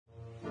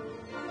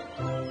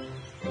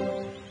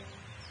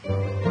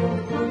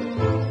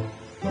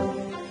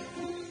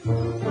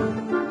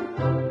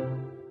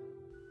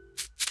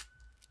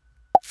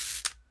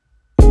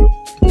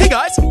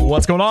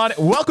What's going on?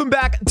 Welcome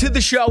back to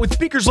the show. It's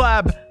Beaker's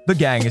Lab. The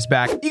gang is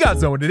back. You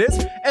guys know what it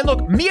is. And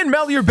look, me and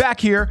Melly are back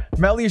here.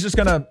 Melly is just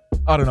gonna,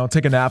 I don't know,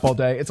 take a nap all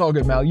day. It's all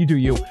good, Mel. You do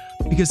you.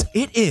 Because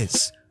it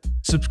is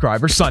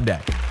Subscriber Sunday.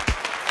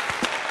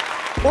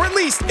 Or at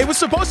least it was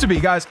supposed to be,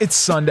 guys. It's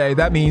Sunday.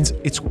 That means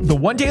it's the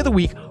one day of the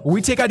week where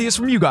we take ideas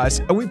from you guys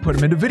and we put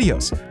them into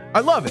videos.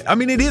 I love it. I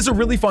mean, it is a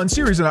really fun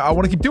series and I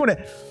want to keep doing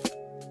it.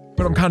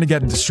 But I'm kind of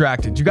getting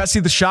distracted. You guys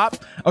see the shop?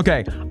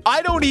 Okay,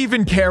 I don't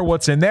even care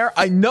what's in there.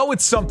 I know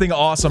it's something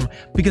awesome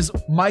because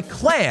my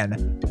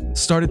clan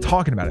started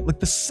talking about it. Like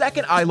the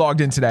second I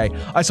logged in today,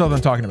 I saw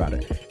them talking about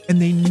it.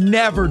 And they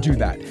never do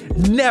that.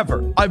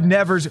 Never. I've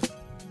never...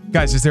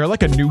 Guys, is there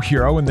like a new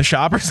hero in the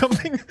shop or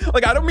something?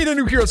 Like, I don't mean a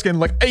new hero skin,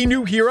 like a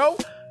new hero?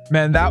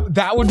 Man,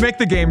 that would make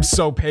the game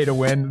so pay to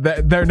win.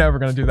 They're never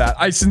gonna do that.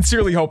 I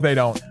sincerely hope they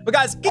don't. But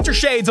guys, get your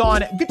shades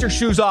on, get your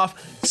shoes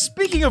off.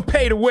 Speaking of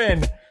pay to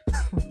win...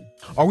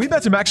 Are we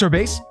about to max our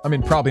base? I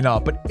mean, probably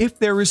not. But if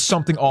there is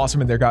something awesome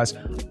in there, guys,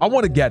 I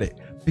want to get it.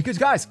 Because,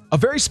 guys, a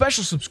very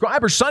special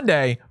Subscriber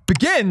Sunday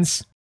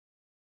begins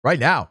right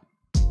now.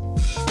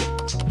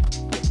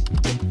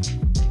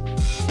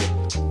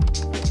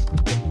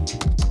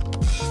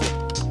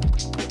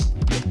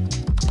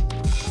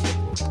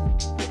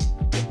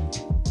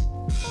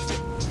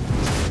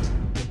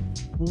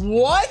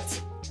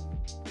 What?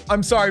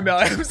 I'm sorry,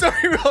 Melly. I'm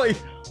sorry, Melly.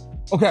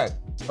 Okay.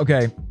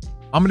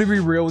 I'm going to be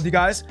real with you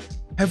guys.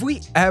 Have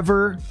we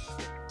ever...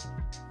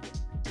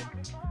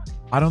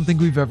 I don't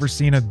think we've ever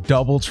seen a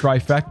double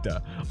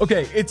trifecta.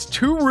 Okay, it's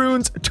 2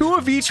 runes, 2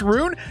 of each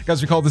rune.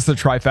 Guys, we call this the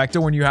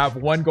trifecta when you have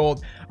 1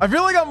 gold. I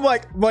feel like I'm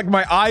like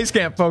my eyes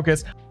can't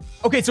focus.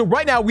 Okay, so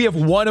right now we have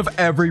 1 of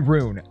every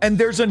rune. And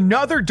there's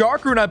another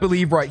dark rune, I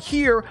believe, right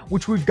here,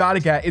 which we've got to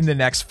get in the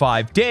next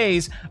 5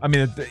 days. I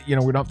mean, you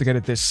know, we don't have to get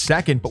it this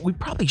second, but we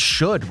probably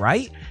should,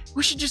 right?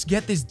 We should just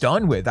get this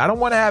done with. I don't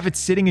want to have it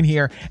sitting in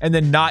here and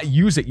then not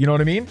use it. You know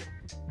what I mean?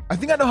 I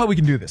think I know how we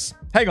can do this.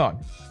 Hang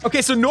on.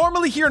 Okay, so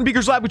normally here in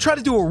Beaker's Lab, we try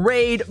to do a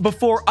raid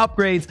before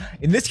upgrades.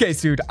 In this case,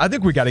 dude, I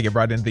think we got to get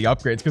right into the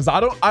upgrades because I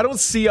don't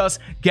see us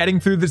getting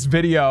through this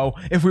video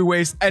if we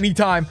waste any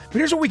time. But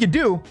here's what we can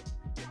do.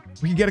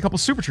 We can get a couple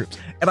super troops.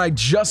 And I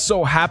just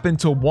so happen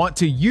to want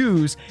to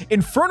use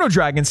Inferno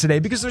Dragons today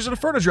because there's an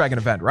Inferno Dragon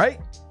event, right?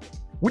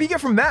 What do you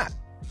get from that?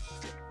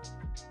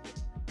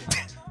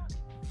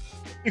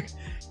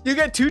 You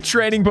get 2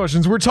 training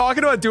potions. We're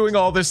talking about doing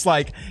all this,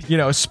 like, you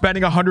know,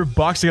 spending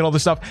 $100 to get all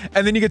this stuff.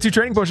 And then you get 2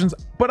 training potions.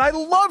 But I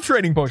love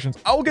training potions.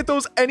 I will get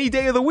those any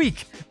day of the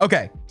week.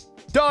 Okay.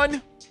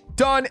 Done.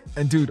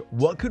 And dude,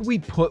 what could we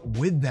put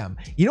with them?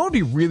 You know what would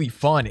be really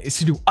fun is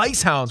to do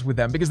ice hounds with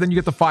them because then you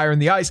get the fire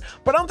and the ice.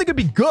 But I don't think it'd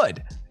be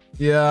good.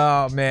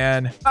 Yeah,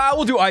 man.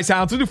 We'll do ice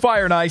hounds. We'll do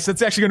fire and ice.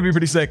 That's actually going to be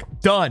pretty sick.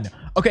 Done.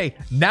 Okay,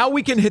 now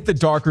we can hit the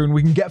dark rune.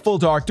 We can get full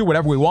dark, do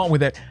whatever we want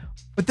with it.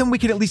 But then we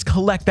can at least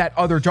collect that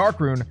other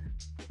dark rune.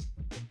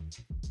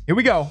 Here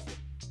we go.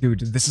 Dude,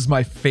 this is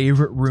my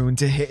favorite rune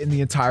to hit in the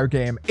entire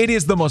game. It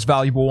is the most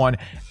valuable one.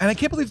 And I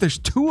can't believe there's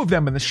 2 of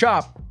them in the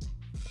shop.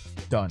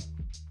 Done.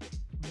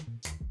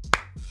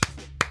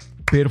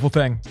 Beautiful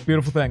thing.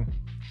 Beautiful thing.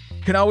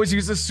 Can always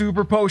use a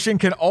super potion.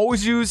 Can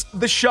always use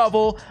the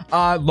shovel.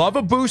 Love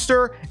a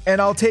booster.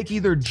 And I'll take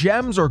either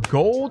gems or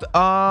gold.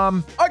 All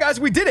right, guys,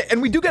 we did it.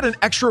 And we do get an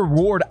extra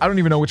reward. I don't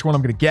even know which one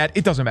I'm going to get.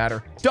 It doesn't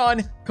matter.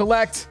 Done.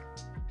 Collect.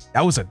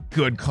 That was a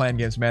good clan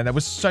games, man. That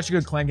was such a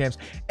good clan games.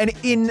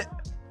 And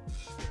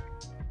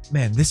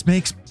man, this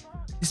makes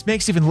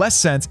even less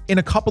sense. In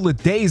a couple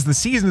of days, the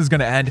season is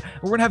going to end.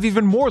 And we're going to have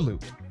even more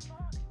loot.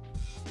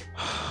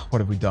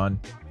 What have we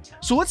done?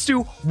 So let's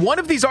do 1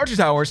 of these Archer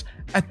Towers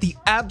at the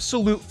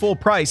absolute full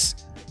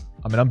price.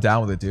 I mean, I'm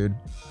down with it, dude.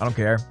 I don't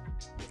care.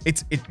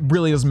 It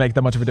really doesn't make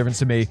that much of a difference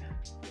to me.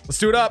 Let's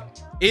do it up.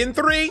 In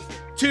 3,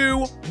 2,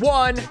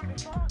 1.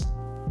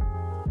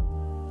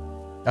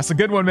 That's a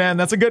good one, man.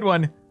 That's a good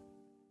one.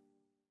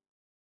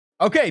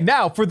 Okay,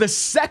 now for the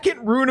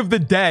second rune of the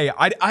day.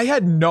 I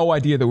had no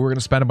idea that we were going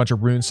to spend a bunch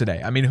of runes today.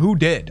 I mean, who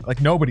did?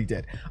 Like, nobody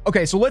did.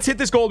 Okay, so let's hit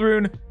this gold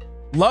rune.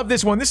 Love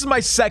this one. This is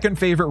my second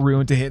favorite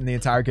rune to hit in the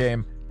entire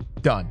game.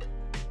 Done.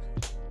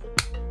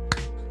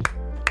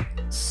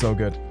 So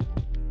good.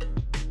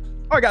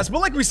 All right, guys. But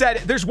like we said,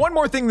 there's one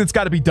more thing that's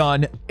got to be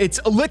done. It's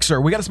elixir.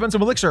 We got to spend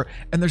some elixir.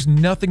 And there's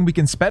nothing we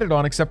can spend it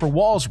on except for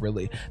walls,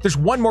 really. There's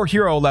one more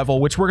hero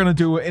level, which we're going to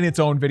do in its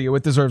own video.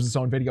 It deserves its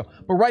own video.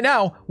 But right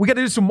now, we got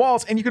to do some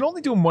walls. And you can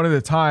only do them 1 at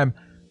a time.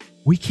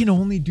 We can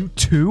only do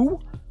 2?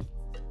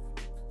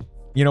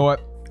 You know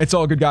what? It's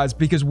all good, guys.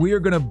 Because we are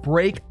going to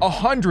break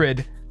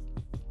 100.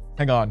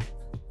 Hang on.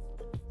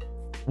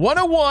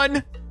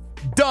 101.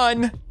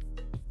 Done.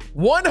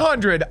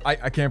 100.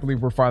 I can't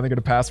believe we're finally going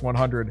to pass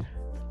 100.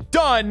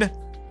 Done.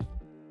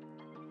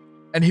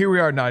 And here we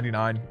are at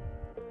 99.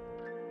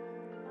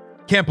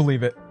 Can't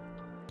believe it.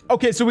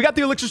 Okay, so we got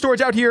the elixir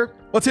storage out here.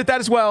 Let's hit that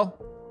as well.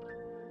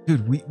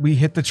 Dude, we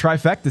hit the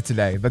trifecta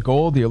today. The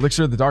gold, the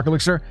elixir, the dark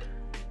elixir.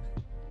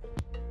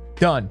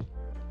 Done.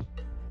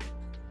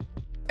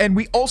 And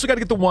we also got to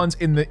get the ones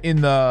in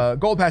the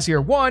gold pass here.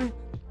 1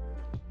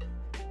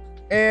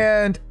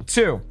 and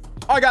 2.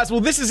 All right, guys. Well,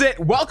 this is it.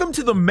 Welcome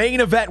to the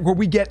main event where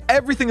we get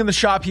everything in the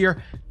shop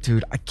here.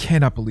 Dude, I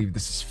cannot believe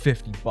this is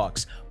 50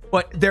 bucks.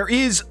 But there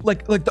is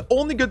like the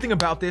only good thing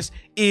about this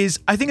is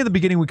I think at the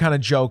beginning we kind of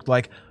joked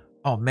like,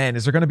 oh man,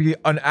 is there going to be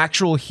an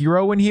actual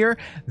hero in here?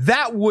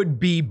 That would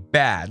be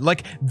bad.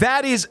 Like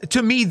that is,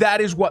 to me,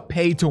 that is what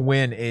pay to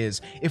win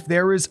is. If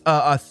there is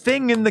a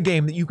thing in the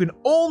game that you can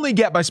only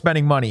get by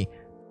spending money,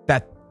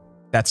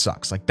 that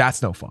sucks. Like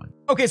that's no fun.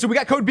 Okay, so we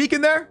got code Beaker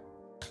in there.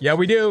 Yeah,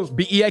 we do.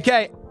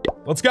 B-E-A-K.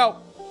 Let's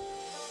go.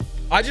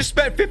 I just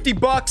spent 50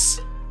 bucks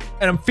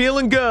and I'm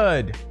feeling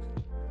good.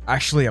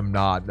 Actually, I'm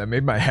not. That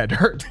made my head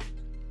hurt.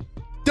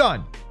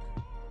 Done.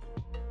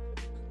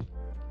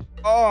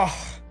 Oh,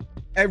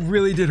 it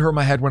really did hurt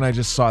my head when I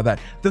just saw that.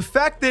 The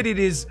fact that it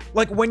is,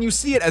 like, when you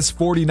see it as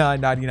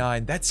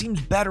 $49.99, that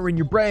seems better in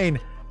your brain.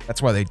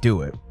 That's why they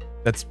do it.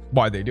 That's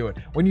why they do it.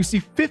 When you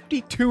see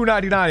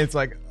 $52.99, it's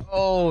like,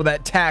 oh,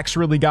 that tax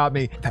really got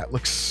me. That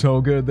looks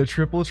so good. The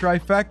triple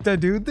trifecta,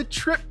 dude. The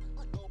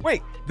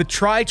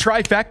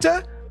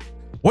trifecta?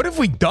 What have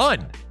we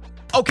done?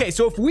 Okay,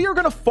 so if we are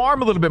going to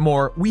farm a little bit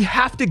more, we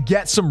have to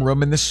get some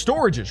room in the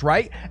storages,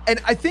 right? And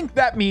I think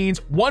that means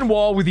one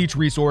wall with each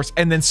resource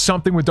and then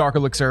something with Dark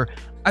Elixir.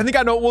 I think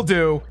I know what we'll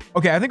do.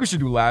 Okay, I think we should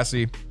do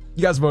Lassie.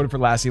 You guys voted for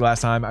Lassie last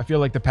time. I feel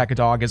like the P.E.K.K.A.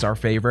 dog is our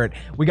favorite.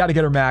 We got to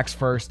get her max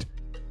first.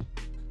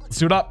 Let's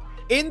suit up.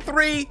 In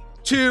 3,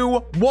 2,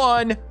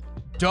 1,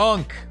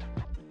 dunk.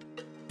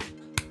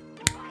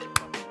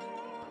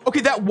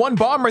 Okay, that one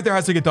bomb right there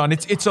has to get done.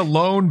 It's a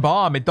lone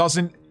bomb.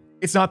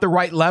 It's not the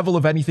right level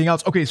of anything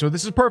else. Okay, so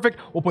this is perfect.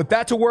 We'll put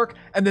that to work.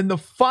 And then the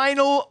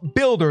final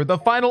builder, the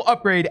final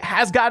upgrade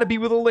has got to be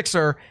with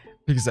Elixir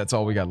because that's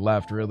all we got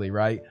left really,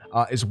 right?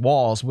 Is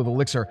walls with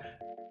Elixir.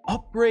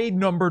 Upgrade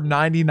number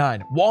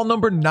 99. Wall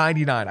number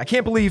 99. I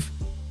can't believe,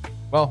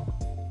 well,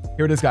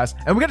 here it is, guys.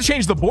 And we got to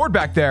change the board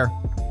back there.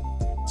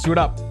 Let's do it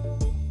up.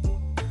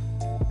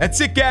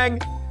 That's it, gang.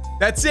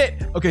 That's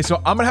it. Okay, so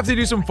I'm going to have to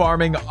do some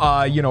farming,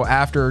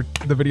 after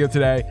the video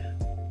today.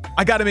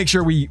 I got to make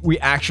sure we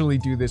actually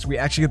do this. We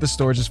actually get the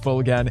storages full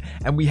again,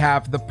 and we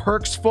have the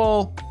perks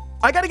full.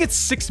 I got to get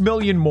 6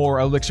 million more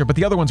Elixir, but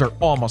the other ones are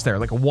almost there.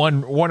 Like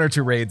one or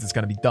two raids, it's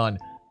going to be done.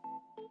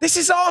 This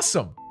is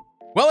awesome.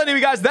 Well,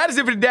 anyway, guys, that is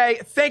it for today.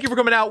 Thank you for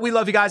coming out. We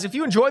love you guys. If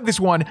you enjoyed this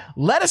one,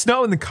 let us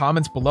know in the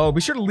comments below.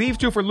 Be sure to leave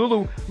 2 for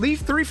Lulu, leave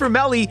 3 for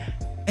Melly,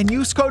 and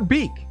use code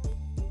BEAK.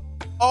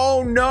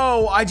 Oh,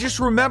 no. I just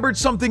remembered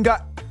something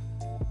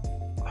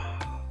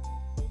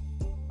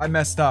I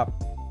messed up.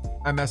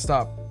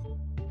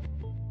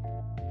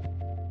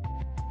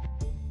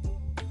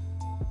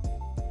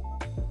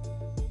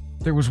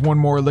 There was one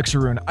more Elixir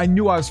rune. I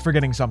knew I was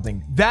forgetting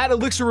something. That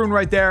Elixir rune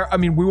right there, I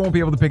mean, we won't be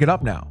able to pick it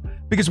up now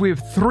because we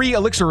have 3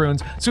 Elixir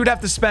runes. So we'd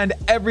have to spend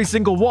every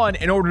single one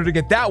in order to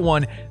get that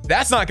one.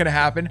 That's not going to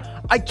happen.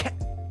 I can't.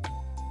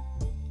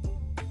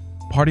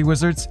 Party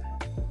wizards,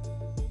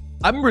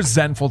 I'm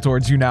resentful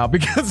towards you now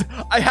because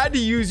I had to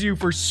use you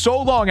for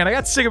so long and I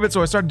got sick of it.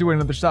 So I started doing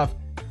other stuff.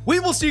 We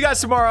will see you guys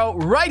tomorrow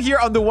right here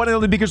on the one and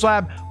only Beaker's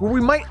Lab, where we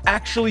might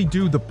actually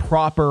do the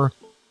proper,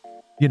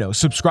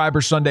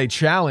 subscriber Sunday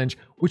challenge,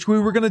 which we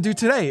were going to do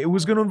today. It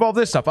was going to involve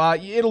this stuff.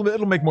 It'll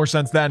make more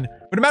sense then.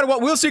 But no matter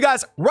what, we'll see you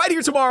guys right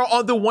here tomorrow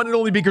on the one and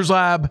only Beaker's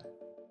Lab.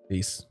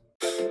 Peace.